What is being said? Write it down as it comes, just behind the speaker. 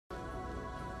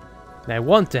I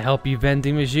want to help you,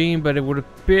 vending machine, but it would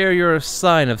appear you're a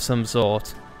sign of some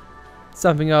sort.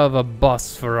 Something of a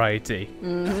boss variety.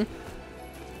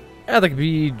 That could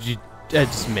be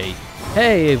just me.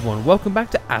 Hey everyone, welcome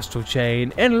back to Astral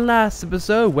Chain. In last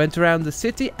episode, went around the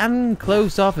city and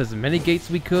closed off as many gates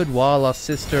we could while our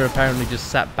sister apparently just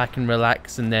sat back and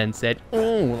relaxed and then said,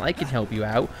 oh, I can help you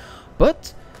out.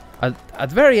 But at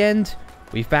the very end,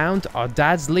 we found our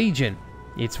dad's legion.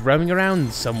 It's roaming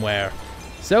around somewhere.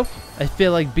 So, I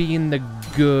feel like being the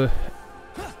good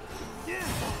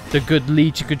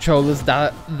legion controllers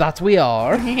that we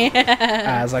are,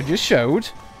 as I just showed,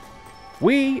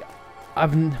 we've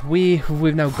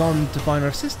now gone to find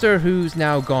our sister, who's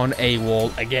now gone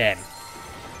AWOL again.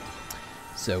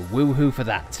 So woohoo for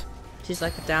that. She's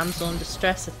like a damsel in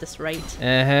distress at this rate.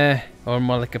 Or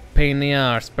more like a pain in the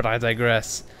arse, but I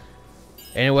digress.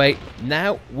 Anyway,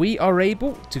 now we are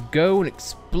able to go and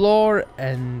explore,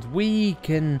 and we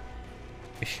can,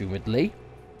 assumedly,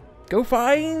 go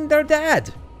find our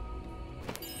dad.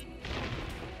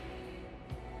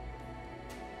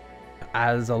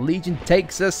 As our legion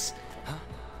takes us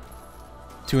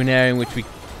to an area in which we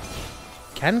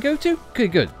can go to?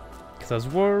 Good. Because I was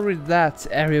worried that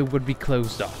area would be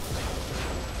closed off.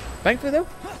 Thankfully though,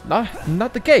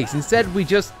 not the case. Instead we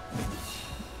just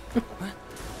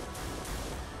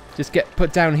get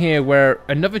put down here where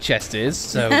another chest is,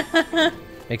 so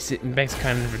makes it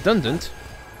kind of redundant.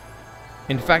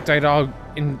 In fact, I'd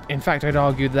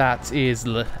argue that is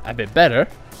a bit better.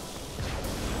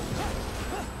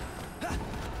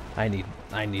 I need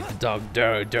the dog,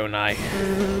 don't I?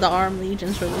 The arm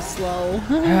legion's really slow.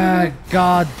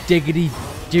 God diggity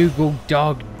dougal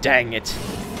dog, dang it.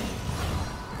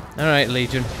 Alright,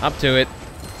 Legion, up to it.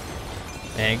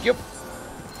 Thank you.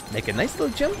 Make a nice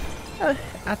little jump at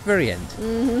the very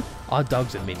end. Our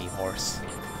dog's a mini horse.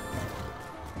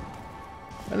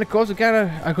 And of course, we got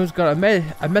a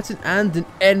medicine and an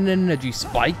energy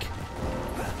spike.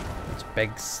 Which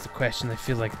begs the question, I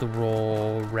feel like the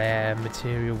raw, rare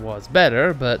material was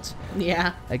better, but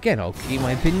yeah. Again, I'll keep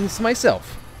my opinions to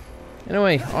myself.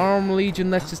 Anyway, Arm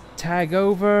Legion, let's just tag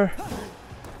over.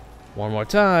 One more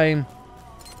time.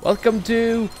 Welcome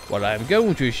to what I'm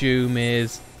going to assume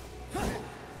is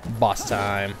boss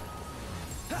time.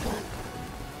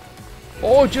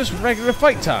 Or just regular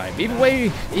fight time. Either way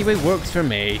works for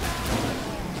me.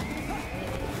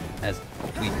 As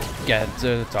we get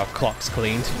our clocks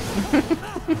cleaned.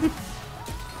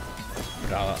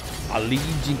 But our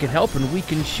Legion can help, and we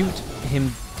can shoot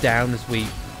him down as we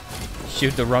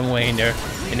shoot the wrong way in there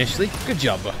initially. Good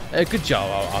job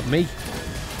of me.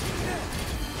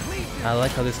 I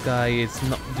like how this guy is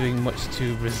not doing much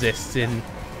to resist in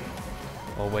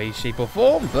a way, shape, or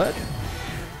form, but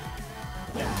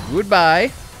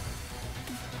goodbye.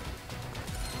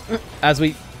 As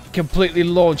we completely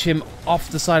launch him off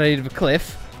the side of a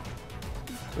cliff,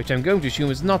 which I'm going to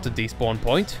assume is not a despawn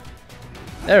point.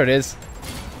 There it is.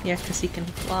 Yeah, because he can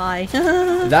fly.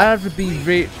 That would be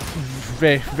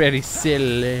very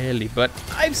silly, but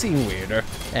I've seen weirder,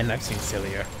 and I've seen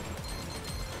sillier.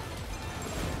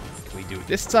 Can we do it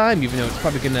this time, even though it's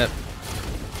probably gonna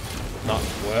not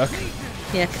work?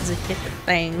 Yeah, because he hit the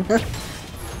thing.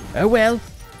 Oh well.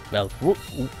 Well,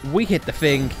 we hit the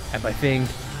thing, and by thing,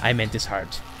 I meant his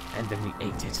heart, and then we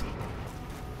ate it.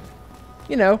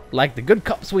 You know, like the good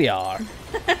cops we are.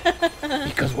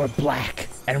 Because we're black,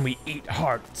 and we eat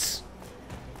hearts.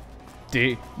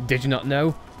 Did you not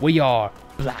know? We are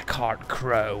Blackheart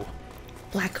Crow.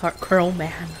 Blackheart Crow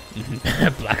Man.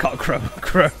 Blackheart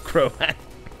Crow Man.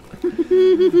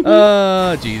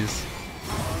 Oh, Jesus.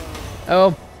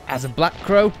 Oh, as a black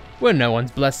crow, we're no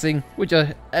one's blessing. We're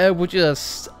just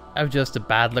a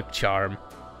bad luck charm.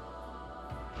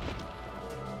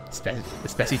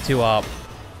 Especially to our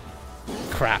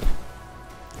crap.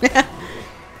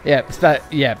 Yep.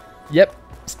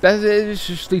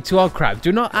 Especially to our crap.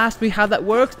 Do not ask me how that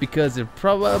works, because it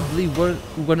probably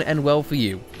wouldn't end well for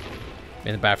you.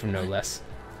 In the bathroom, no less.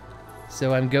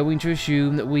 So I'm going to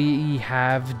assume that we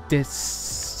have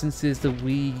distances that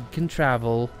we can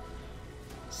travel.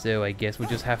 So I guess we'll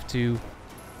just have to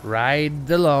ride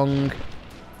along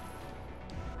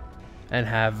and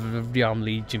have the Arm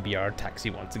Legion be our taxi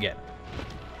once again.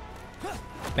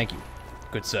 Thank you,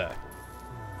 good sir.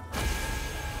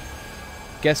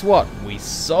 Guess what? We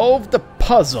solved the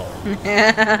puzzle.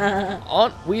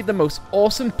 Aren't we the most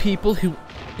awesome people who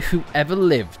ever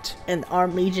lived? And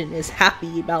Arm Legion is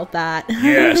happy about that.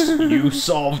 Yes, you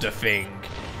solved a thing.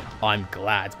 I'm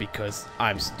glad, because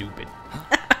I'm stupid.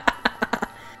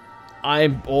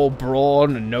 I'm all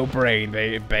brawn and no brain,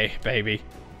 baby.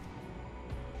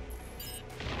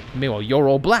 Meanwhile, you're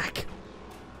all black.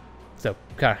 So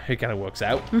it kind of works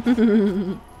out.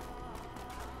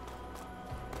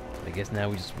 I guess now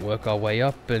we just work our way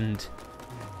up, and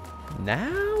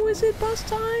now is it boss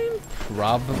time?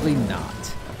 Probably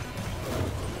not.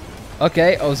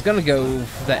 Okay, I was gonna go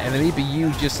for that enemy, but you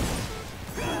just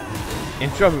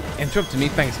interrupted me.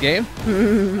 Thanks, game.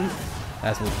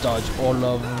 As we'll dodge all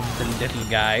of the little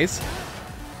guys.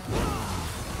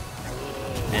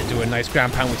 And do a nice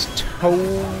ground pound, which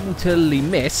totally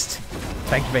missed.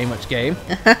 Thank you very much, game.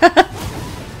 I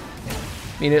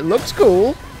mean, it looks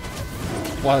cool.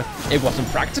 Well, it wasn't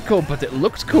practical, but it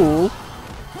looked cool.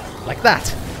 Like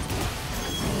that.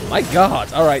 My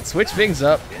god. Alright, switch things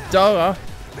up.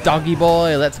 Doggy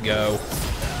boy, let's go.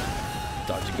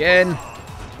 Dodge again.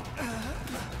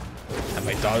 And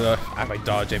by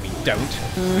dodge, I mean don't.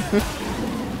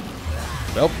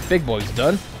 Well, big boy's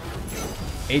done.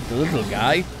 Ate the little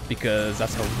guy, because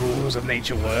that's how rules of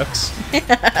nature works.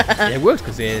 It works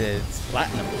because it's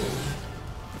platinum.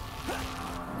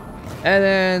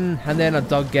 And then a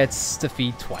dog gets to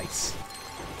feed twice.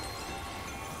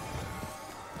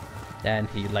 And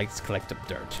he likes to collect up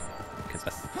dirt, because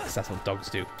that's what dogs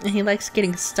do. He likes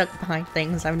getting stuck behind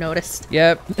things, I've noticed.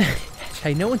 Yep.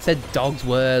 Hey, no one said dogs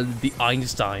were the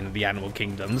Einstein of the animal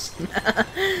kingdoms.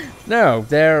 No,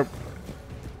 they're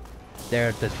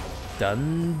the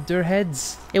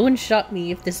dunderheads. It wouldn't shock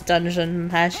me if this dungeon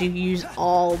has you use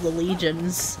all the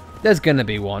legions. There's gonna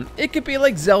be one. It could be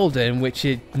like Zelda, in which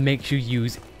it makes you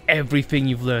use everything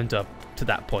you've learned up to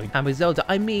that point. And by Zelda,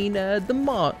 I mean the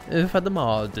modern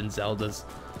Zeldas.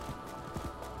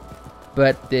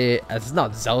 But as it's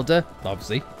not Zelda,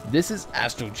 obviously, this is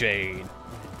Astral Chain.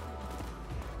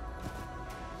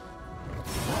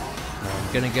 Now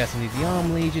I'm gonna guess I need the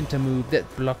Arm Legion to move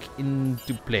that block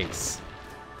into place.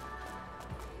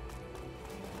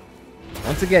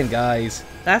 Once again, guys.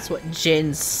 That's what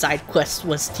Jin's side quest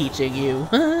was teaching you.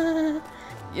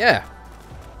 Yeah.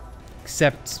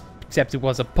 Except it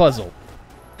was a puzzle.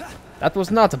 That was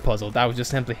not a puzzle. That was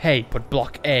just simply, hey, put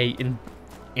block A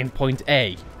in point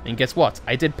A. And guess what?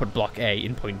 I did put block A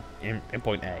in point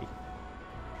A.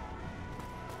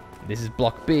 This is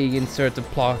block B. Insert the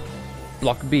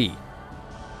block B.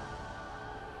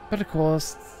 But of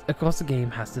course the game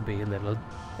has to be a little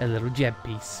jet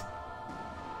piece.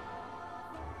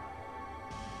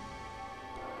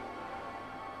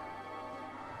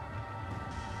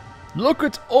 Look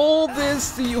at all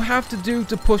this that you have to do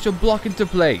to push a block into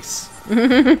place.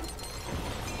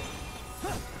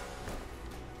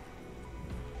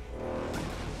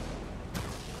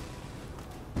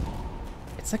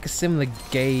 It's like a similar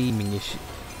gaming issue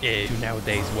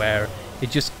nowadays, where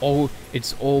it's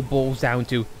all boils down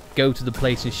to go to the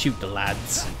place and shoot the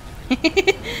lads.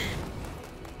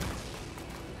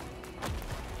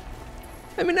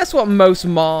 I mean, that's what most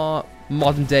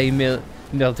modern day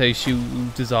military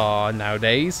shooters are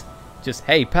nowadays. Just,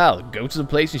 hey pal, go to the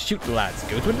place and shoot the lads.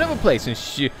 Go to another place and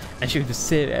shoot a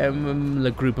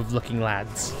similar group of looking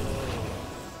lads.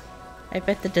 I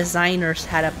bet the designers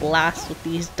had a blast with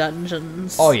these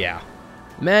dungeons. Oh yeah,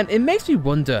 man, it makes me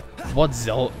wonder what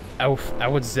Zelda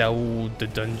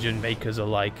dungeon makers are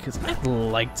like, because I'd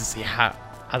like to see how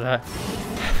the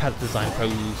design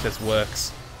process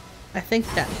works. I think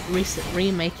that recent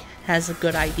remake has a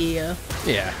good idea.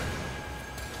 Yeah.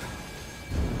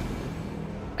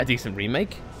 A decent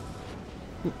remake?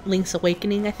 Link's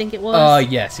Awakening, I think it was. Oh,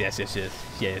 yes,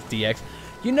 DX.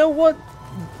 You know what?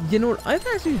 I've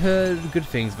actually heard good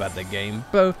things about that game,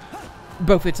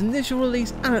 both its initial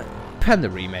release and the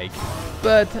remake.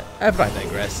 But I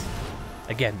digress.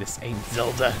 Again, this ain't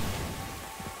Zelda.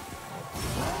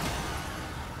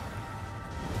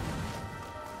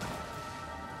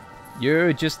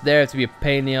 You're just there to be a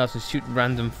pain in the ass and shoot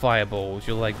random fireballs.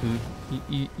 You're like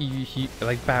you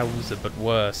like Bowser, but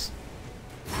worse.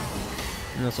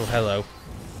 And also, hello.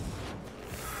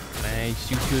 I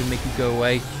shoot you and make you go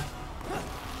away.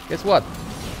 Guess what?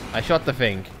 I shot the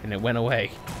thing and it went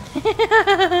away.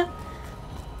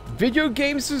 Video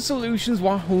Games Solutions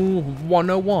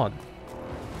 101.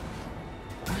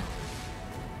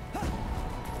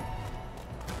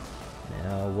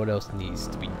 Now, what else needs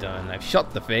to be done? I've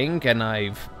shot the thing and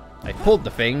I pulled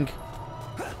the thing.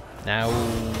 Now,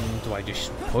 do I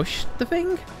just push the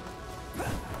thing?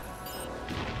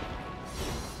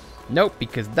 Nope,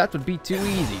 because that would be too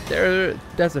easy.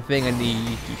 That's a thing I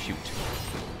need to shoot.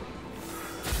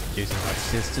 Using my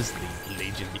sister's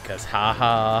Legion because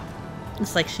haha.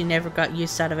 It's like she never got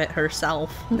use out of it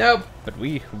herself. Nope, but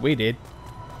we did.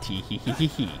 Tee hee hee hee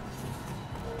hee.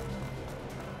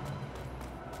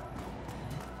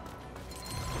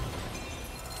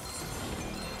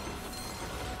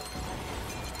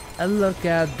 a look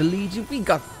at the Legion. We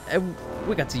got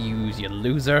to use you,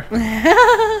 loser.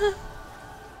 I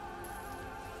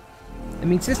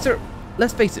mean, sister,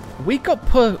 let's face it. We got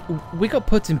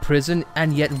put in prison,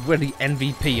 and yet we're the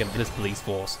MVP of this police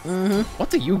force. What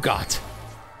do you got?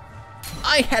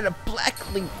 I had a black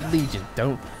Legion.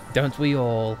 Don't we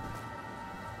all?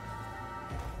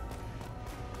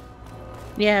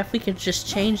 Yeah, if we could just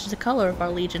change the color of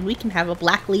our Legion, we can have a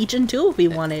black Legion too if we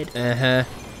wanted.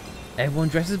 Everyone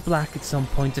dresses black at some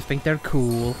point to think they're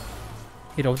cool.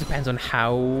 It all depends on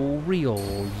how real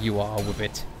you are with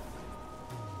it.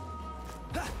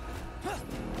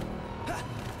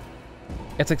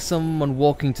 It's like someone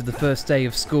walking to the first day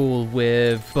of school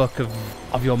with a book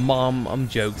of your mom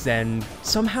jokes and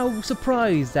somehow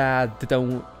surprised that they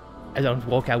don't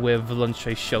walk out with a lunch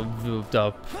tray shoved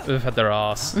up at their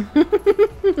ass.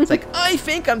 It's like, I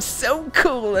think I'm so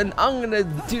cool and I'm gonna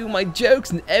do my jokes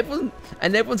and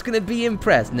everyone's gonna be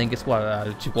impressed. And then guess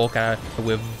what? You walk out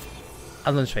with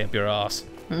a lunch tray up your ass.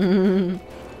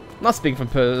 Not speaking from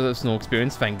personal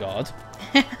experience, thank God.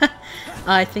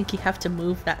 I think you have to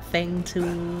move that thing to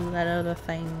that other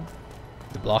thing.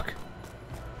 The block?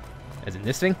 As in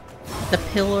this thing? The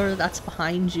pillar that's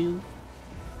behind you.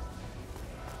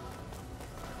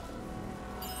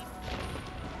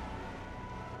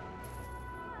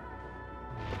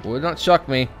 Would not shock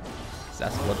me.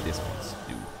 That's what this wants to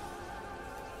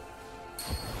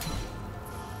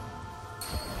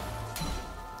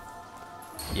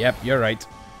do. Yep, you're right.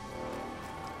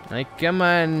 Like, come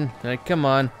on. Like, come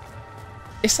on.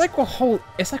 It's like we're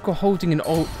holding an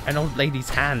old lady's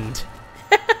hand.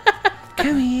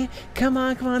 Come here. Come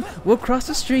on. We'll cross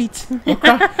the street.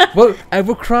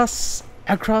 We'll cross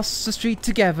across the street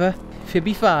together. It'll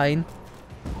be fine.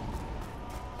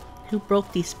 Who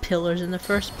broke these pillars in the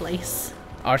first place?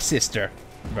 Our sister,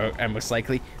 and most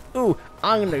likely. Ooh,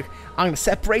 I'm gonna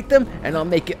separate them, and I'll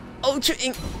make it ultra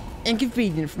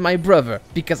inconvenient for my brother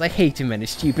because I hate him and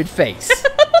his stupid face.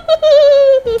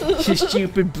 His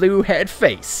stupid blue-haired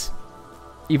face.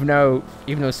 Even though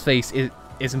his face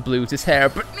isn't blue, it's his hair.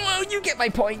 But no, you get my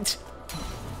point.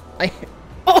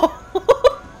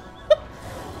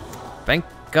 Thank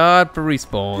God for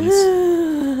respawns.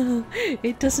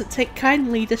 It doesn't take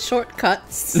kindly to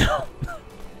shortcuts. No.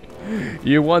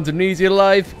 You want an easy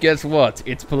life? Guess what?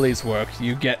 It's police work.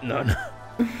 You get none.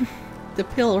 The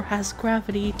pillar has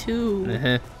gravity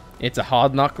too. It's a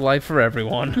hard knock life for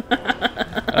everyone.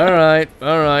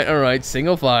 Alright.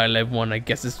 Single file, everyone. I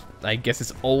guess this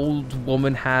old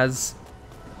woman has,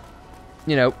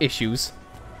 you know, issues.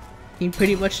 He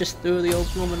pretty much just threw the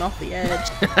old woman off the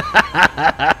edge.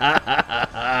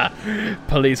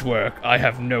 Police work. I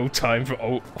have no time for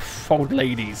old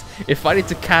ladies. If I need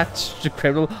to catch the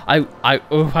criminal, I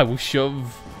will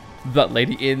shove that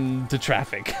lady into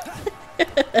traffic.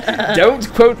 Don't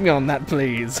quote me on that,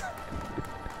 please.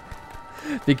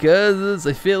 Because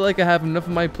I feel like I have enough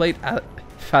on my plate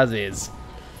as is.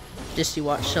 Just you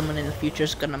watch, someone in the future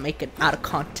is gonna make an out of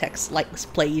context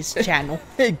LightlicePlays channel.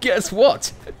 Hey, guess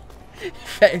what?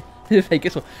 Hey,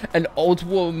 guess what? An old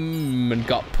woman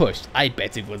got pushed. I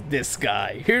bet it was this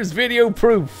guy. Here's video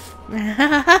proof.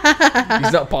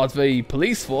 He's not part of the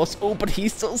police force. Oh, but he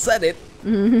still said it.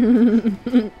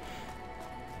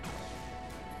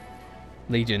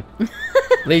 Legion.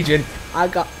 I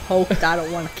got poked. I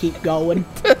don't want to keep going.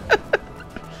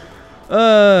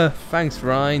 Thanks,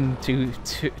 Ryan.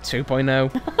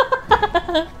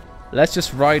 2.0. Let's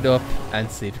just ride up and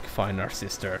see if we can find our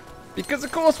sister. Because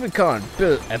of course we can't.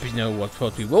 But you know what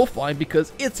we will find,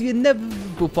 because it's the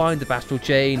inevitable find of Astral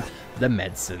Chain, the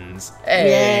medicines.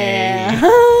 Hey. Yeah.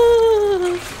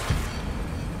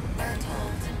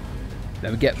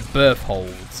 Then we get birth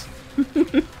holds.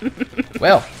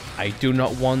 Well, I do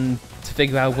not want to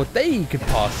figure out what they could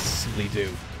possibly do.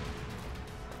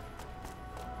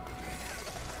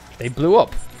 They blew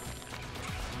up.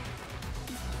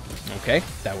 Okay,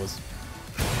 that was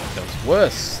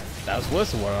worse. That was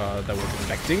worse than what I was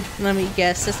expecting. Let me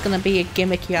guess, it's gonna be a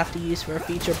gimmick you have to use for a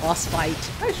future boss fight.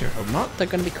 I sure hope not. They're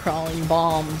gonna be crawling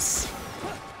bombs.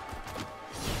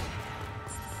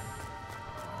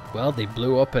 Well, they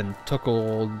blew up and took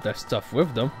all their stuff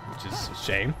with them, which is a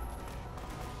shame.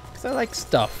 Because I like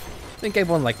stuff. I think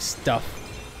everyone likes stuff.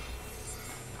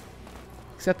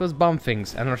 Except those bomb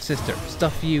things and our sister.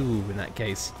 Stuff you in that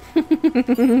case.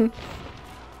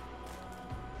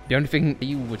 The only thing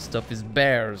you would stuff is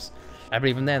bears. And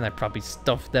even then, I'd probably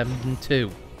stuff them too.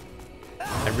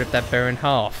 I'd rip that bear in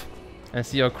half and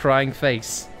see your crying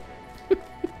face.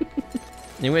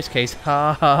 In which case,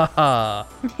 ha ha ha.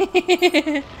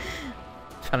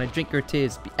 Trying to drink your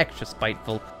tears, be extra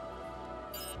spiteful.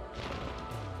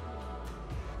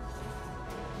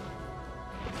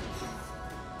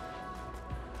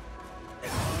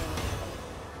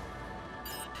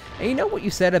 And you know what you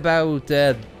said about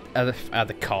the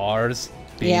cars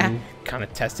being kind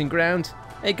of testing ground?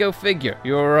 Hey, go figure.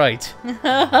 You're right.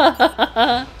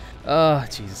 Oh,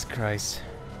 Jesus Christ.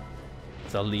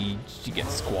 So Lee, she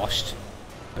gets squashed.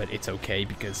 But it's okay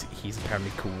because he's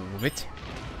apparently cool with it.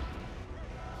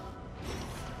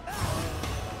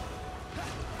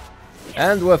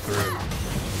 And we're through.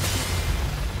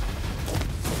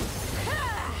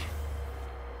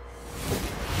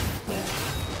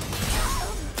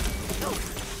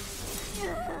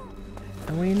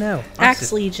 And what do you know?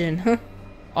 Axe Legion, huh?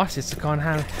 Our sister can't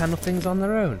handle things on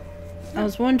their own. I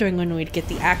was wondering when we'd get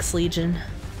the Axe Legion.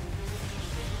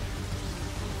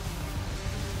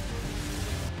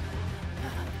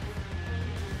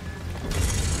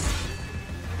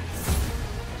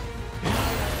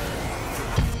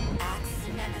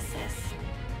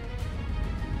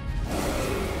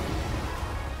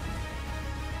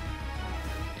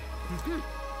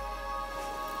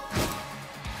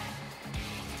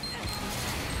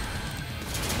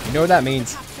 You know what that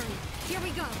means? Here we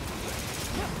go.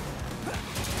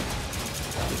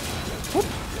 Whoop.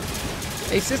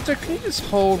 Hey sister, can you just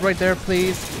hold right there,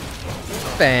 please?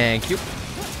 Thank you.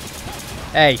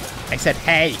 Hey, I said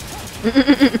hey.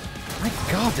 My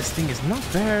God, this thing is not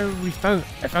very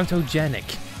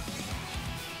photogenic.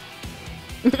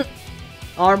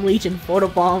 Arm Legion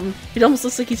photobomb. It almost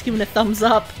looks like he's giving a thumbs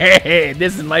up. Hey,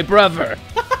 this is my brother.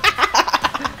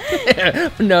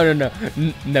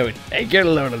 No. Hey, get a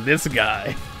load of this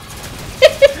guy.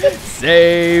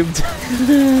 Saved.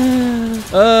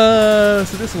 So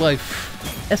this is why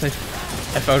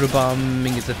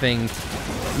photobombing is a thing.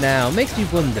 Now, makes me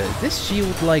wonder, is this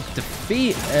shield like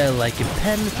defeat, like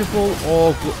impenetrable,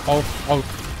 or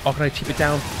can I keep it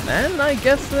down? And I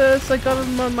guess I got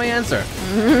my answer.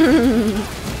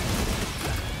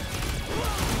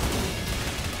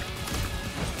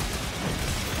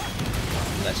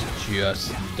 Let's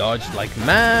just dodge like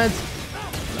mad.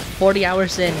 40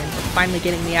 hours in, and we're finally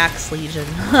getting the Axe Legion.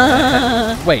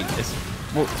 Wait,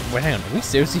 wait, hang on. Are we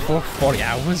seriously for 40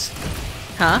 hours?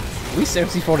 Huh? Are we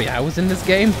seriously 40 hours in this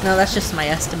game? No, that's just my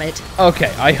estimate.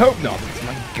 Okay, I hope not.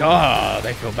 My God,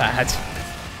 I feel bad.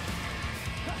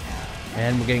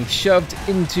 And we're getting shoved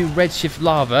into redshift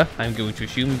lava. I'm going to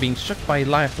assume being struck by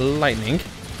lightning.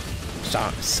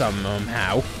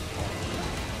 Somehow.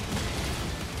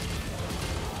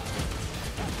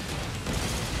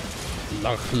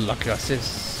 Lucky our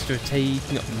sister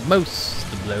taking up most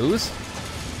of the blows.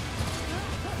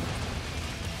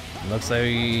 Looks like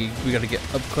we gotta get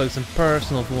up close and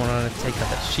personal if we want to take out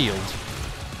that shield.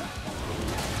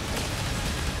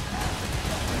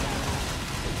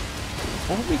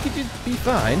 Or we could just be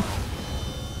fine.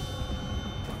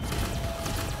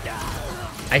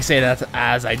 I say that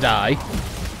as I die.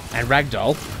 And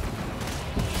ragdoll.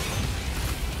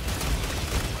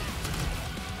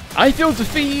 I feel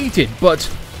defeated,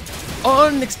 but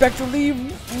unexpectedly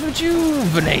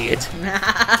rejuvenated.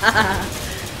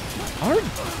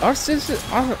 Our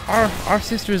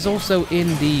sister is also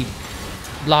in the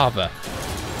lava.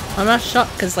 I'm not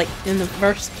shocked because, like, in the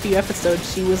first few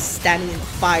episodes, she was standing in the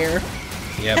fire.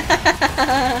 Yep.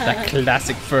 That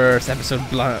classic first episode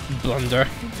blunder.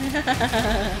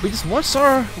 We just watched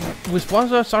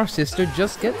our sister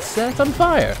just get set on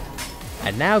fire,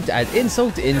 and now to add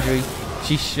insult to injury,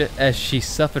 she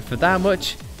suffered for that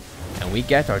much, and we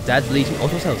get our dad's Legion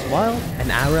auto cells while an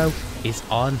arrow is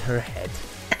on her head.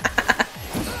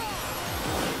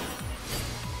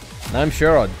 And I'm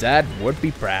sure our dad would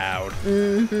be proud.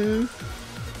 Mm-hmm.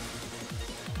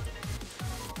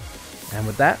 And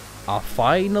with that, our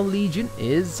final Legion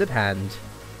is at hand.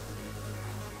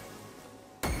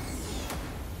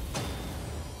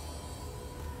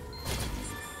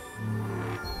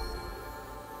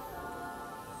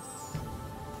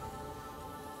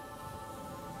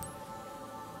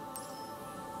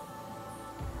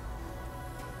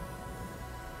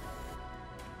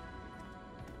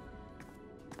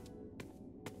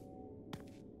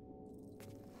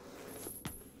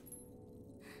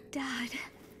 Dad.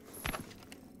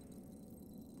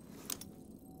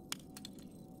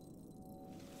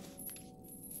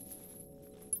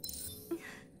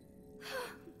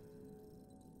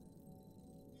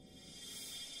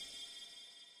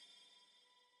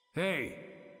 Hey,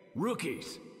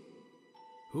 rookies!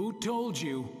 Who told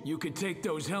you you could take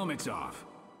those helmets off?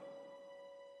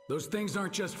 Those things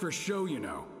aren't just for show, you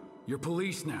know. You're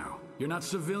police now. You're not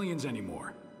civilians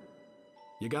anymore.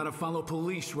 You gotta follow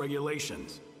police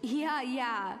regulations.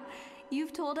 Yeah.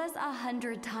 You've told us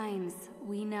 100 times.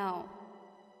 We know.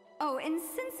 Oh, and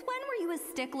since when were you a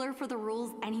stickler for the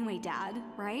rules anyway, Dad,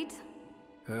 right?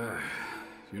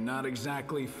 You're not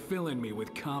exactly filling me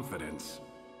with confidence.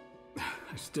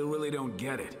 I still really don't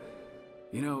get it.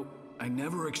 You know, I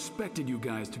never expected you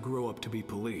guys to grow up to be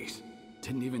police.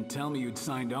 Didn't even tell me you'd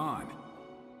signed on.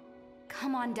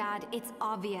 Come on, Dad, it's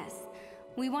obvious.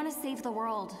 We want to save the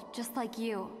world, just like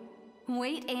you.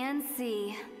 Wait and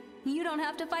see. You don't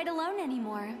have to fight alone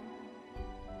anymore.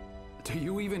 Do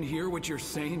you even hear what you're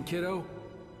saying, kiddo?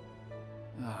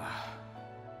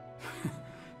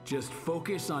 Just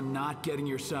focus on not getting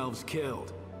yourselves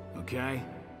killed, okay?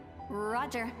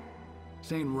 Roger.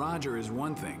 Saying Roger is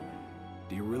one thing.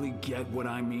 Do you really get what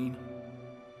I mean?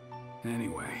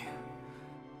 Anyway,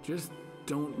 just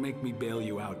don't make me bail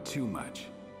you out too much.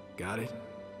 Got it?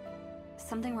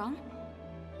 Something wrong?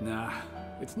 Nah,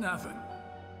 it's nothing.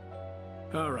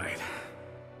 All right.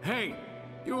 Hey,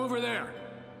 you over there.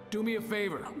 Do me a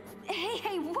favor.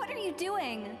 Hey, what are you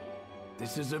doing?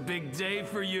 This is a big day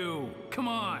for you. Come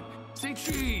on, say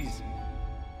cheese.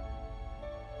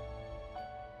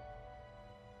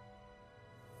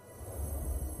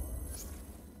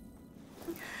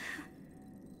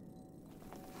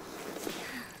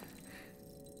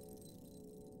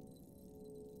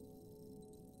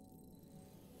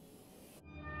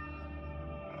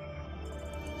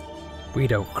 We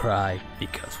don't cry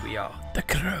because we are the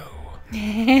Crow.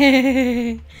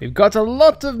 We've got a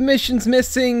lot of missions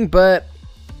missing, but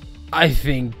I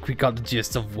think we got the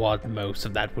gist of what most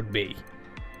of that would be.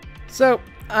 So,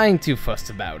 I ain't too fussed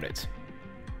about it.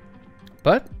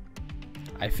 But,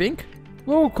 I think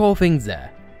we'll call things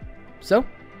there. So,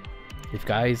 if you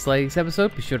guys like this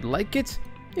episode, be sure to like it.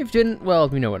 If you didn't, well,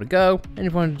 we know where to go. And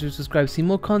if you want to subscribe to see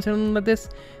more content like this,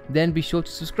 then be sure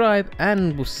to subscribe,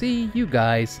 and we'll see you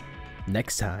guys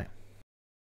next time.